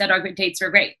feedback and they said our dates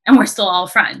were great and we're still all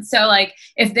friends. So like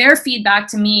if their feedback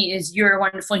to me is you're a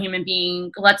wonderful human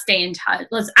being, let's stay in touch.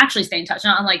 Let's actually stay in touch.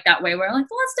 Not like that way where like,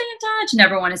 let's stay in touch,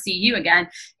 never want to see you again.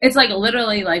 It's like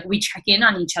literally like we check in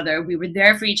on each other. We were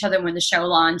there for each other when the show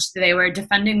launched. They were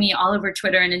defending me all over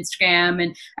Twitter and Instagram.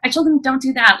 And I told them, don't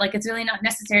do that. Like it's really not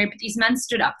necessary. But these men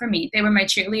stood up for me. They were my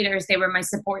cheerleaders. They were my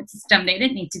support system. They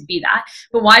didn't need to be that.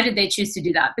 But why did they choose to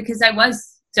do that? Because I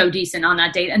was so decent on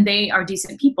that date and they are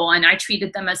decent people and I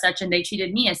treated them as such and they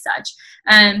treated me as such.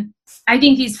 I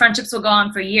think these friendships will go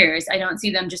on for years. I don't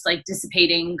see them just like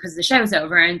dissipating because the show's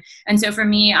over. And so for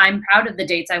me, I'm proud of the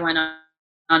dates I went on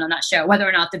that show, whether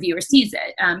or not the viewer sees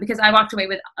it, because I walked away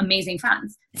with amazing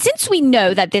friends. Since we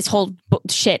know that this whole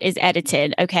shit is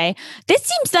edited, okay, this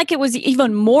seems like it was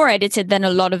even more edited than a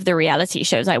lot of the reality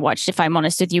shows I watched, if I'm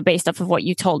honest with you, based off of what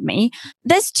you told me.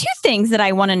 There's 2 things that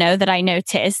I want to know that I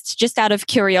noticed just out of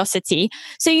curiosity.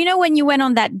 So, when you went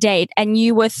on that date and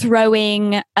you were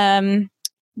throwing,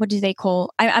 what do they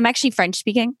call? I'm actually French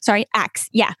speaking. Sorry, axe.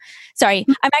 Yeah. Sorry.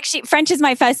 I'm actually, French is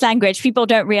my first language. People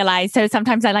don't realize. So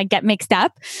sometimes I like get mixed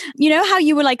up. You know how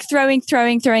you were like throwing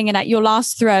and at your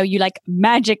last throw, you like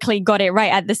magically got it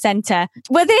right at the center.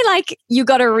 Were they like, you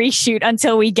got to reshoot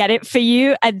until we get it for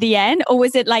you at the end? Or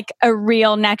was it like a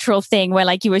real natural thing where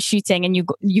like you were shooting and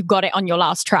you got it on your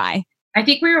last try? I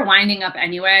think we were winding up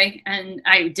anyway. And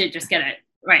I did just get it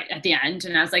right at the end.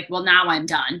 And I was like, well, now I'm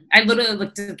done. I literally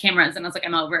looked at the cameras and I was like,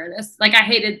 I'm over this. Like, I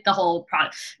hated the whole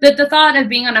product. The thought of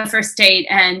being on a first date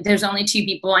and there's only 2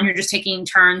 people and you're just taking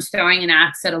turns throwing an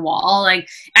axe at a wall. Like,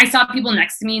 I saw people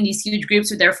next to me in these huge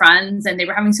groups with their friends and they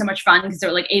were having so much fun because there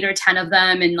were like 8 or 10 of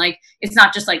them. And like, it's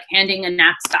not just like handing an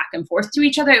axe back and forth to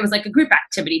each other. It was like a group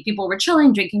activity. People were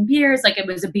chilling, drinking beers. Like, it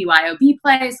was a BYOB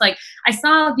place. Like, I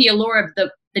saw the allure of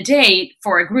the date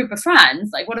for a group of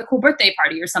friends, like what a cool birthday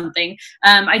party or something.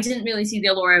 I didn't really see the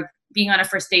allure of being on a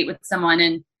first date with someone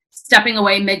and stepping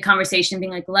away mid-conversation,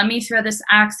 being like, let me throw this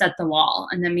axe at the wall.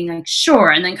 And then being like,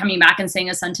 sure. And then coming back and saying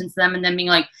a sentence to them and then being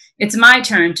like, it's my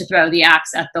turn to throw the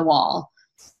axe at the wall.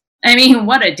 I mean,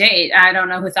 what a date. I don't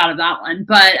know who thought of that one.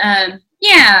 But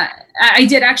Yeah, I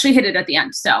did actually hit it at the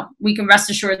end. So we can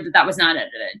rest assured that that was not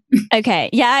edited.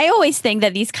 Okay. Yeah. I always think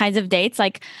that these kinds of dates,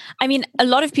 like, I mean, a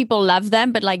lot of people love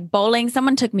them, but like bowling,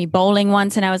 someone took me bowling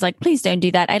once and I was like, please don't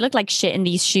do that. I look like shit in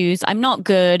these shoes. I'm not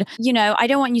good. You know, I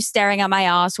don't want you staring at my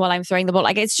ass while I'm throwing the ball.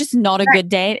 Like, it's just not a good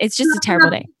date. It's just a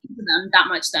terrible date. Them that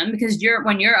much then, because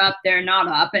when you're up, they're not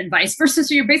up, and vice versa.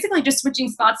 So you're basically just switching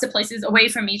spots to places away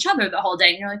from each other the whole day.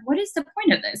 And you're like, what is the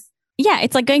point of this? Yeah,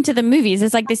 it's like going to the movies.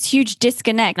 It's like this huge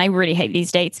disconnect. I really hate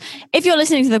these dates. If you're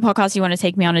listening to the podcast, you want to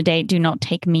take me on a date, do not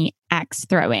take me axe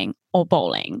throwing or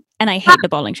bowling. And I hate the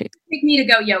bowling shoes. Take me to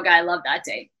go yoga. I love that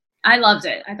date. I loved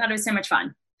it. I thought it was so much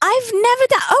fun. I've never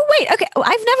done. Oh, wait. Okay.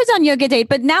 I've never done yoga date.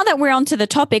 But now that we're onto the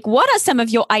topic, what are some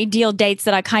of your ideal dates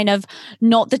that are kind of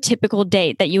not the typical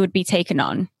date that you would be taken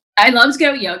on? I loved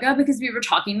Go Yoga because we were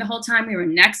talking the whole time. We were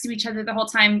next to each other the whole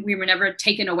time. We were never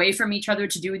taken away from each other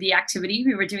to do the activity.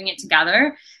 We were doing it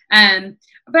together.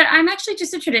 But I'm actually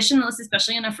just a traditionalist,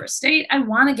 especially on a first date. I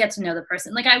want to get to know the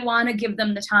person. Like, I want to give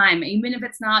them the time, even if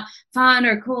it's not fun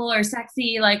or cool or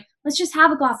sexy. Like, let's just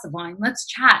have a glass of wine. Let's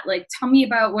chat. Like, tell me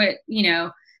about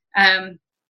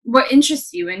what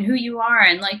interests you and who you are.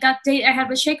 And like that date I had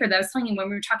with Shaker that I was telling you when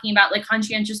we were talking about like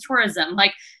conscientious tourism,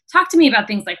 like talk to me about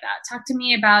things like that. Talk to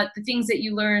me about the things that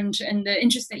you learned and the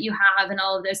interests that you have and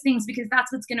all of those things, because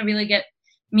that's what's going to really get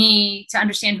me to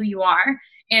understand who you are.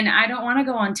 And I don't want to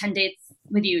go on 10 dates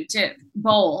with you to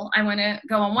bowl. I want to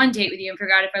go on one date with you and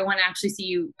figure out if I want to actually see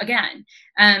you again.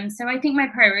 So I think my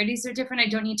priorities are different. I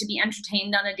don't need to be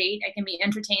entertained on a date. I can be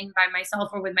entertained by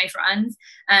myself or with my friends.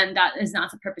 And that is not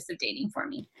the purpose of dating for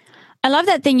me. I love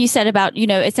that thing you said about,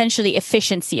 essentially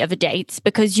efficiency of a date,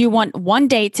 because you want one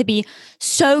date to be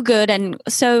so good and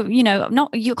so,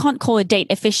 you can't call a date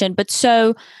efficient, but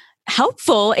so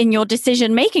helpful in your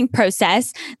decision-making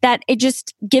process that it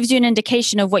just gives you an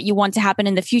indication of what you want to happen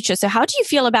in the future. So how do you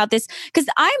feel about this? Because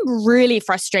I'm really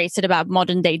frustrated about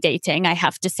modern day dating, I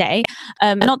have to say.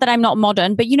 Not that I'm not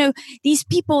modern, but these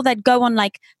people that go on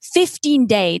like 15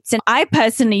 dates, and I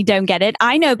personally don't get it.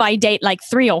 I know by date like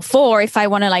 3 or 4 if I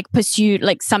want to like pursue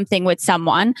like something with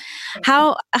someone.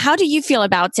 How do you feel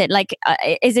about it? Like,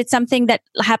 is it something that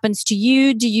happens to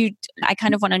you? I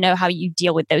kind of want to know how you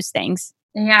deal with those things.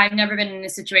 Yeah, I've never been in a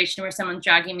situation where someone's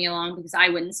dragging me along because I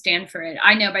wouldn't stand for it.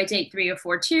 I know by date 3 or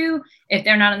 4 too, if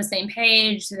they're not on the same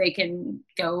page, they can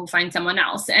go find someone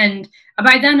else. And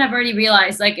by then I've already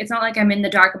realized, like, it's not like I'm in the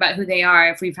dark about who they are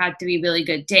if we've had 3 really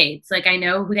good dates. Like, I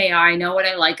know who they are. I know what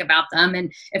I like about them.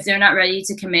 And if they're not ready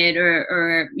to commit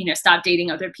or stop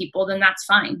dating other people, then that's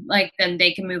fine. Like, then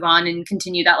they can move on and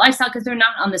continue that lifestyle because they're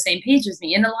not on the same page as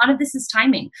me. And a lot of this is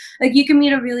timing. Like, you can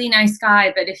meet a really nice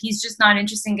guy, but if he's just not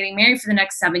interested in getting married for the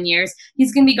next 7 years,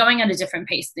 he's going to be going at a different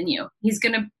pace than you. He's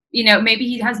going to maybe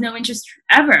he has no interest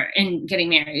ever in getting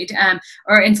married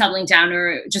or in settling down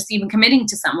or just even committing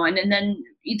to someone. And then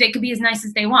they could be as nice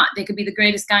as they want. They could be the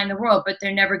greatest guy in the world, but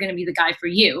they're never going to be the guy for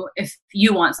you if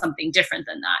you want something different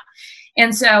than that.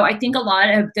 And so I think a lot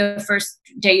of the first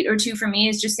date or 2 for me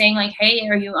is just saying like, hey,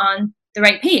 are you on the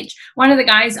right page? One of the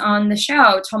guys on the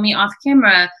show told me off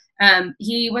camera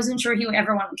he wasn't sure he would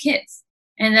ever want kids.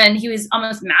 And then he was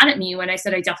almost mad at me when I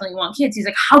said I definitely want kids. He's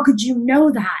like, how could you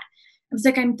know that? I was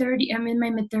like, I'm 30. I'm in my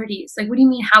mid 30s. Like, what do you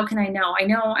mean? How can I know? I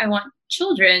know I want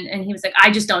children. And he was like,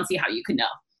 I just don't see how you could know.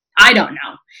 I don't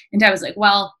know. And I was like,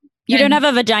 well, you don't have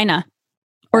a vagina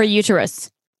or a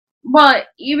uterus. Well,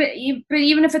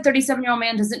 even if a 37-year-old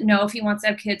man doesn't know if he wants to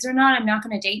have kids or not, I'm not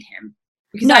going to date him.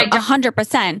 Because no,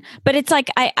 100%. But it's like,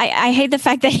 I hate the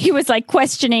fact that he was like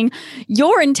questioning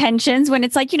your intentions when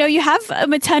it's like, you have a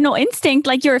maternal instinct,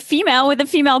 like you're a female with a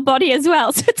female body as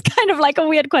well. So it's kind of like a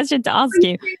weird question to ask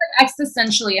you.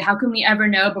 Existentially, how can we ever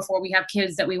know before we have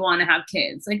kids that we want to have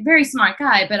kids? Like, very smart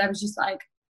guy. But I was just like,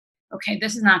 okay,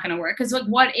 this is not going to work. Because like,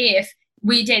 what if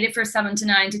we dated for 7 to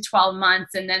 9 to 12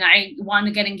 months and then I want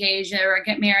to get engaged or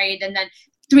get married and then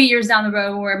 3 years down the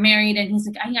road, we're married, and he's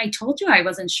like, I told you I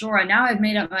wasn't sure, and now I've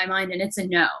made up my mind, and it's a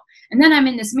no. And then I'm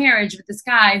in this marriage with this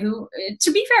guy who,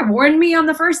 to be fair, warned me on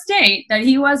the first date that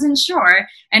he wasn't sure,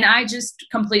 and I just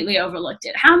completely overlooked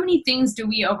it. How many things do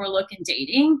we overlook in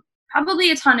dating?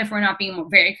 Probably a ton if we're not being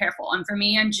very careful. And for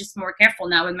me, I'm just more careful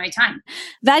now with my time.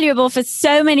 Valuable for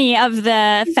so many of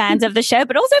the fans of the show,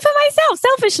 but also for myself,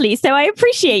 selfishly. So I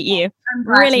appreciate you.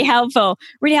 Really helpful.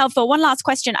 Really helpful. One last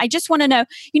question. I just want to know,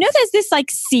 there's this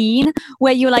like scene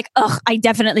where you're like, ugh, I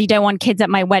definitely don't want kids at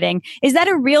my wedding. Is that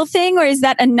a real thing or is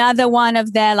that another one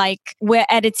of their like, we're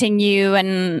editing you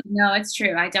and... No, it's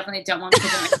true. I definitely don't want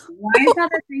kids at my wedding. Why is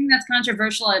that a thing that's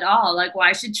controversial at all? Like,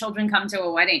 why should children come to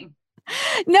a wedding?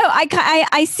 No,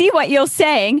 I see what you're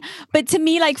saying. But to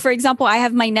me, like, for example, I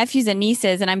have my nephews and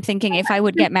nieces, and I'm thinking if I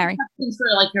would get married. For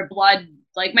like your blood,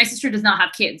 like my sister does not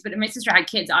have kids, but if my sister had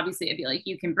kids, obviously I'd be like,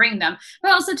 you can bring them.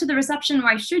 But also to the reception,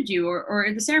 why should you? Or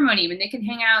the ceremony, when they can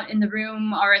hang out in the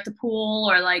room or at the pool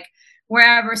or like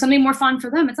wherever, something more fun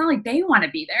for them. It's not like they want to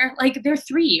be there. Like they're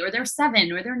 3 or they're 7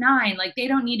 or they're 9. Like they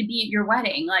don't need to be at your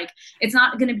wedding. Like it's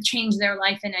not going to change their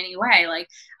life in any way. Like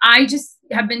I just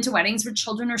have been to weddings where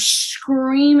children are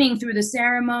screaming through the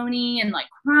ceremony and like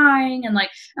crying. And like,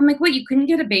 I'm like, what, you couldn't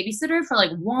get a babysitter for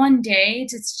like one day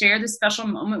to share this special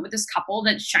moment with this couple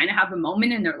that's trying to have a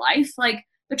moment in their life? Like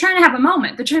they're trying to have a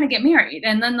moment. They're trying to get married.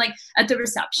 And then like at the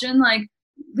reception, like,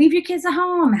 leave your kids at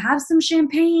home, have some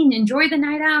champagne, enjoy the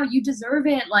night out. You deserve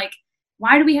it. Like,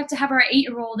 why do we have to have our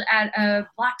 8-year-old at a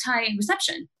black tie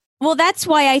reception? Well, that's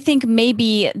why I think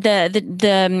maybe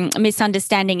the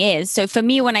misunderstanding is. So for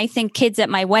me, when I think kids at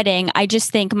my wedding, I just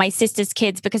think my sister's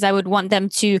kids because I would want them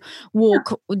to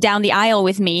walk down the aisle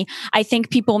with me. I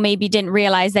think people maybe didn't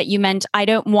realize that you meant I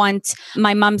don't want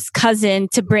my mom's cousin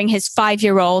to bring his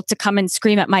 5-year-old to come and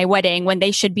scream at my wedding when they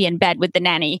should be in bed with the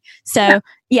nanny. So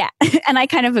yeah, and I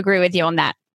kind of agree with you on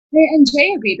that. And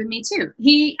Jay agreed with me too.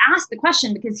 He asked the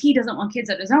question because he doesn't want kids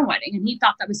at his own wedding, and he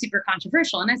thought that was super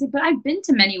controversial. And I said, but I've been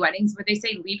to many weddings where they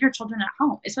say, leave your children at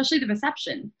home, especially the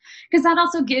reception, because that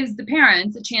also gives the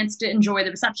parents a chance to enjoy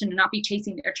the reception and not be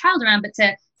chasing their child around, but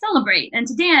to celebrate and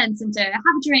to dance and to have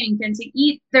a drink and to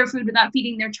eat their food without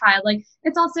feeding their child. Like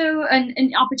it's also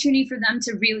an opportunity for them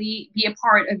to really be a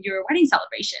part of your wedding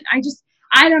celebration.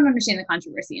 I don't understand the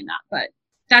controversy in that, but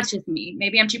that's just me.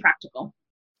 Maybe I'm too practical.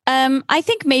 I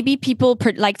think maybe people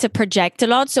like to project a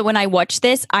lot. So when I watched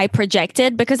this, I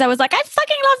projected because I was like, I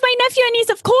fucking love my nephew and niece.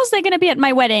 Of course they're going to be at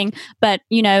my wedding. But,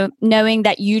 you know, knowing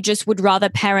that you just would rather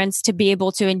parents to be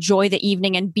able to enjoy the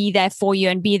evening and be there for you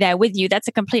and be there with you, that's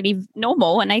a completely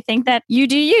normal. And I think that you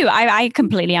do you. I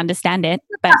completely understand it.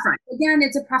 But again,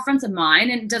 it's a preference of mine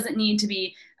and it doesn't need to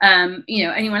be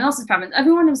anyone else's preference.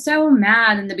 Everyone was so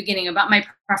mad in the beginning about my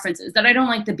preferences that I don't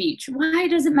like the beach. Why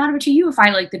does it matter to you if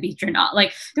I like the beach or not?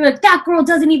 Like they're like, that girl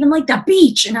doesn't even like the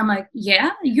beach. And I'm like,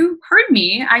 yeah, you heard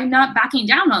me. I'm not backing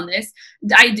down on this.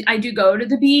 I do go to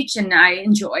the beach and I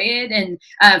enjoy it. And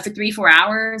for 3-4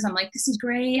 hours, I'm like, this is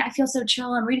great. I feel so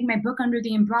chill. I'm reading my book under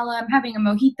the umbrella. I'm having a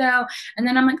mojito. And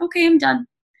then I'm like, okay, I'm done.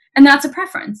 And that's a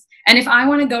preference. And if I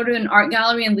want to go to an art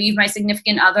gallery and leave my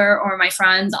significant other or my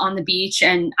friends on the beach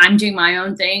and I'm doing my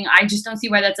own thing, I just don't see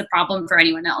why that's a problem for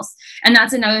anyone else. And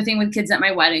that's another thing with kids at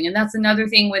my wedding. And that's another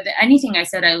thing with anything I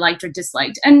said I liked or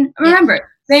disliked. And remember,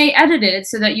 they edited it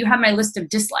so that you have my list of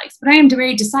dislikes, but I am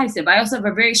very decisive. I also have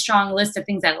a very strong list of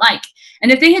things I like. And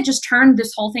if they had just turned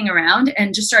this whole thing around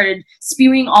and just started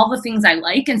spewing all the things I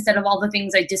like instead of all the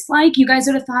things I dislike, you guys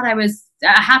would have thought I was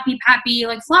a happy,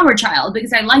 like flower child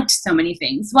because I liked so many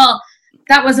things. Well,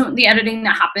 that wasn't the editing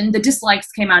that happened. The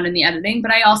dislikes came out in the editing,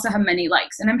 but I also have many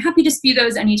likes and I'm happy to spew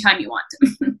those anytime you want.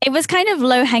 It was kind of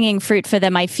low-hanging fruit for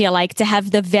them, I feel like, to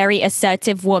have the very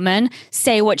assertive woman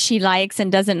say what she likes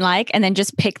and doesn't like and then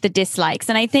just pick the dislikes.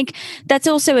 And I think that's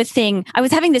also a thing. I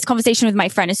was having this conversation with my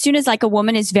friend. As soon as like a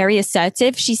woman is very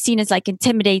assertive, she's seen as like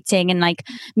intimidating and like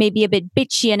maybe a bit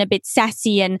bitchy and a bit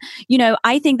sassy. And, you know,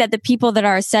 I think that the people that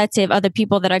are assertive are the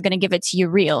people that are going to give it to you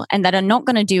real and that are not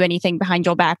going to do anything behind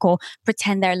your back or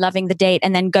pretend they're loving the date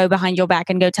and then go behind your back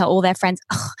and go tell all their friends,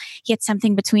 oh, he had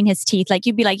something between his teeth. Like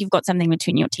you'd be like, you've got something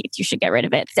between your teeth. You should get rid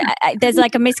of it. There's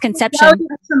like a misconception. I would go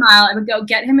extra mile. I would go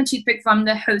get him a toothpick from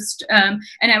the host. And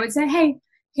I would say, hey,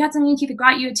 you got something in your teeth,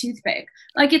 I got you a toothpick.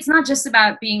 Like, it's not just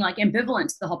about being like ambivalent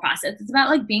to the whole process. It's about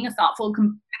like being a thoughtful,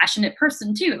 compassionate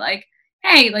person too. Like,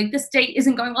 hey, like this date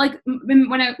isn't going, like when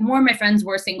more of my friends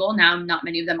were single, now not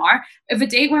many of them are. If a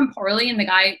date went poorly and the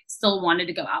guy still wanted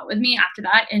to go out with me after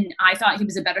that, and I thought he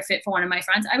was a better fit for one of my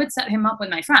friends, I would set him up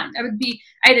with my friend. I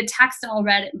had a text all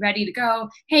ready to go.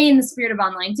 Hey, in the spirit of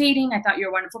online dating, I thought you're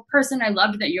a wonderful person. I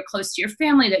loved that you're close to your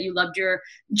family, that you loved your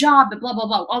job, blah, blah,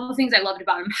 blah, all the things I loved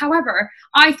about him. However,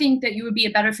 I think that you would be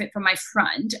a better fit for my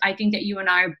friend. I think that you and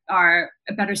I are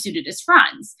better suited as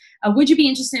friends. Would you be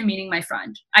interested in meeting my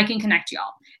friend? I can connect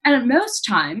y'all. And most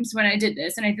times when I did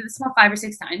this, and I did this about 5 or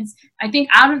 6 times, I think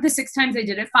out of the 6 times I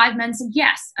did it, 5 men said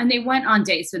yes. And they went on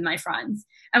dates with my friends.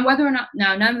 And whether or not,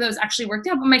 now none of those actually worked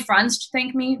out, but my friends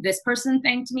thanked me. This person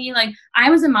thanked me. Like, I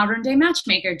was a modern day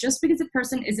matchmaker. Just because a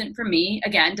person isn't for me,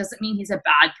 again, doesn't mean he's a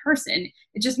bad person.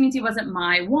 It just means he wasn't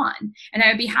my one. And I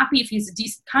would be happy if he's a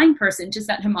decent, kind person to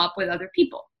set him up with other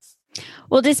people.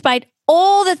 Well, despite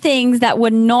all the things that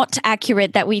were not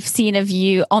accurate that we've seen of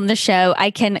you on the show, I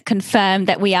can confirm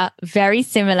that we are very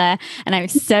similar. And I'm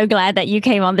so glad that you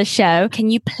came on the show. Can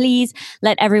you please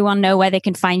let everyone know where they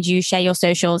can find you, share your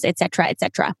socials, etc.,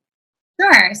 etc.?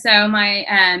 Sure. So my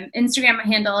Instagram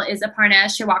handle is Aparna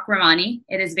Shewak-Ramani.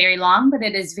 It is very long, but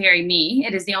it is very me.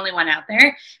 It is the only one out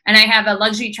there. And I have a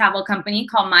luxury travel company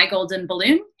called My Golden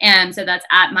Balloon. And so that's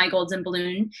at My Golden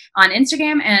Balloon on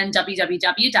Instagram and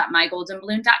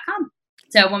www.mygoldenballoon.com.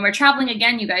 So when we're traveling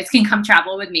again, you guys can come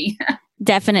travel with me.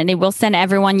 Definitely. We'll send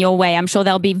everyone your way. I'm sure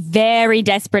they'll be very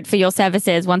desperate for your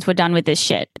services once we're done with this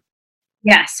shit.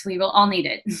 Yes, we will all need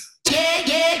it. Yeah,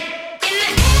 yeah.